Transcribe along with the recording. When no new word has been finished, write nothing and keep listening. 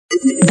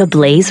the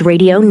Blaze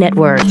Radio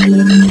Network.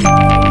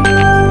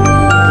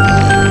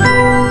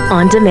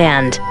 On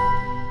demand.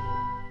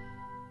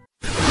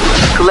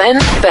 Glenn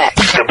Beck.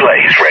 The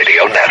Blaze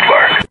Radio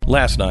Network.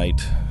 Last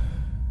night,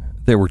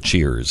 there were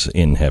cheers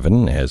in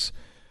heaven as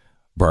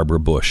Barbara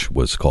Bush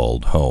was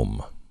called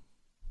home.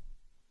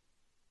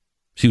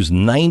 She was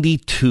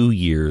 92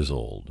 years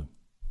old.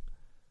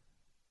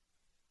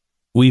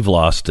 We've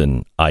lost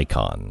an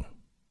icon.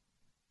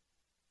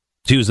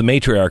 She was the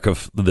matriarch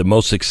of the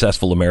most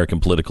successful American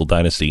political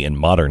dynasty in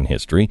modern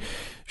history.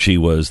 She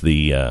was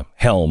the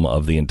helm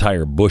of the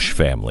entire Bush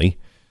family.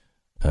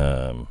 She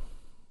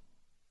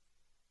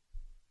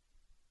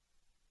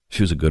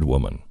was a good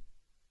woman.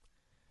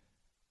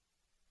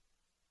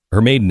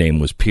 Her maiden name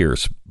was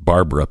Pierce,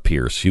 Barbara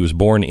Pierce. She was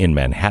born in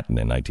Manhattan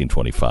in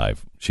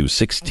 1925. She was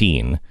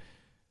 16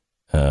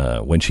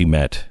 when she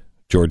met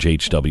George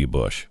H.W.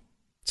 Bush.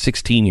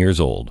 16 years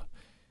old.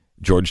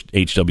 George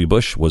H.W.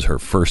 Bush was her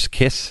first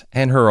kiss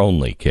and her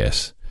only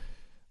kiss.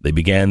 They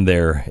began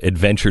their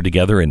adventure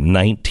together in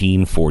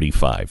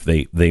 1945.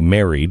 They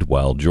married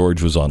while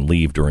George was on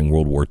leave during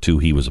World War II.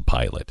 He was a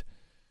pilot.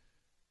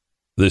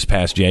 This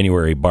past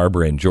January,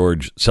 Barbara and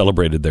George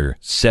celebrated their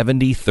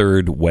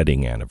 73rd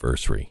wedding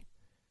anniversary.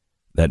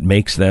 That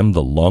makes them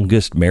the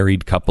longest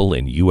married couple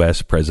in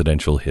U.S.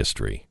 presidential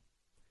history.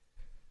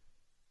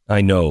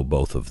 I know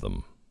both of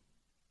them.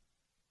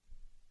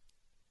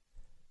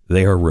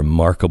 They are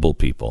remarkable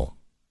people.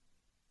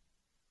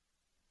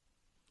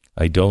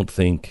 I don't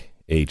think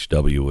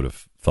H.W. would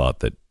have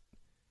thought that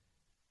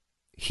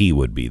he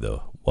would be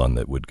the one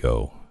that would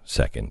go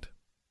second.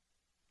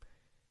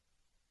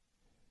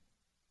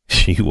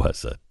 She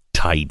was a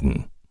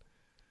titan.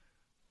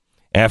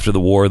 After the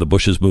war, the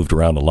Bushes moved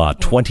around a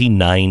lot,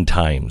 29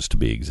 times to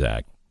be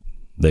exact.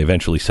 They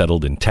eventually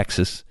settled in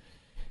Texas,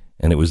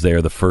 and it was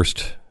there the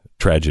first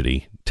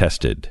tragedy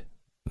tested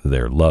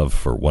their love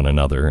for one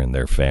another and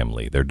their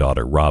family. Their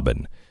daughter,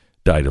 Robin,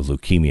 died of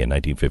leukemia in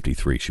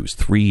 1953. She was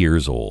 3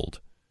 years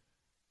old.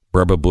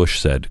 Barbara Bush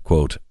said,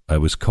 quote, "I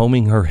was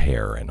combing her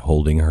hair and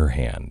holding her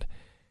hand,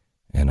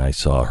 and I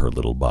saw her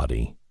little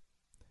body,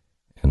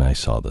 and I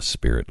saw the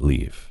spirit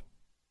leave."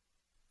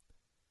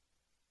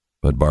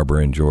 But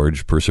Barbara and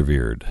George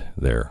persevered.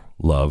 Their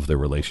love, their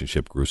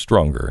relationship grew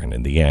stronger, and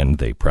in the end,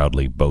 they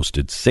proudly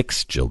boasted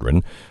 6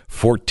 children,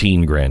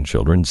 14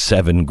 grandchildren,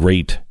 7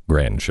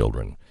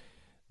 great-grandchildren.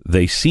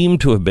 They seem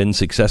to have been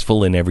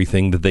successful in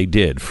everything that they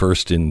did,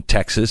 first in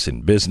Texas,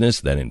 in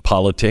business, then in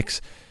politics.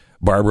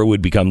 Barbara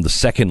would become the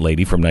second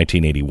lady from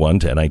 1981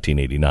 to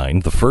 1989,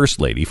 the first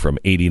lady from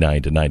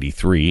 89 to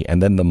 93, and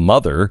then the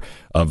mother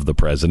of the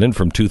president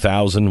from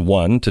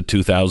 2001 to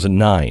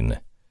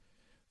 2009.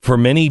 For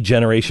many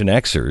Generation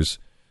Xers,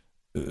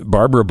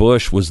 Barbara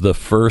Bush was the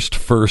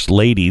first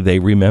lady they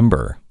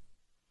remember.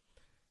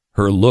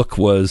 Her look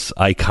was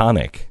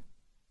iconic.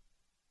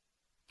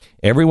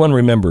 Everyone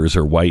remembers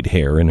her white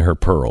hair and her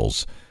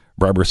pearls.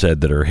 Barbara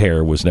said that her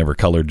hair was never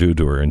colored due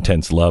to her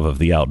intense love of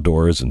the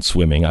outdoors and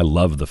swimming. I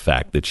love the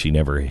fact that she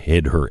never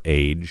hid her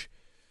age.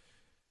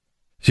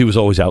 She was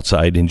always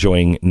outside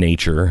enjoying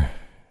nature.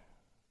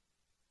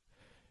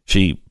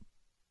 She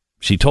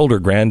told her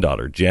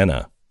granddaughter,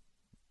 Jenna,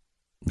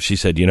 she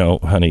said, "You know,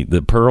 honey,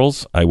 the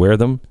pearls, I wear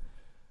them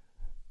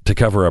to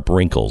cover up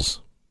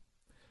wrinkles.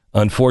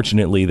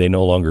 Unfortunately, they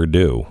no longer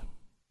do,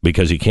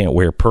 because you can't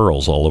wear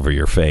pearls all over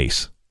your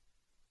face."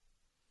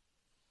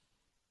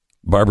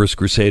 Barbara's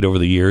crusade over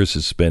the years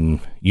has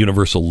been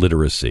universal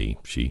literacy.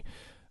 She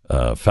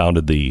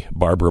founded the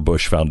Barbara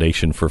Bush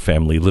Foundation for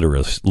Family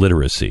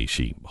Literacy.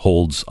 She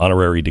holds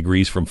honorary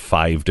degrees from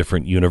 5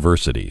 different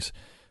universities.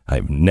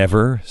 I've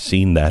never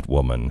seen that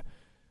woman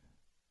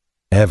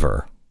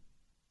ever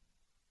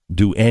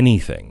do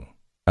anything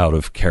out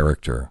of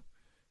character.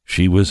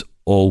 She was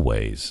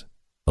always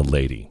a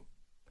lady.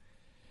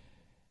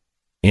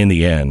 In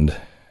the end,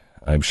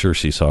 I'm sure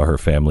she saw her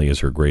family as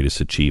her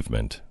greatest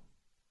achievement.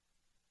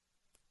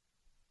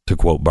 To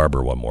quote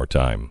Barbara one more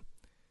time,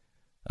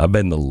 "I've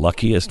been the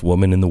luckiest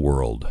woman in the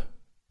world,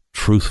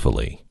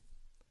 truthfully,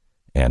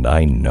 and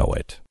I know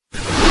it."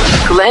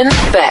 Glenn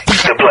Beck.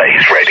 The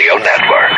Blaze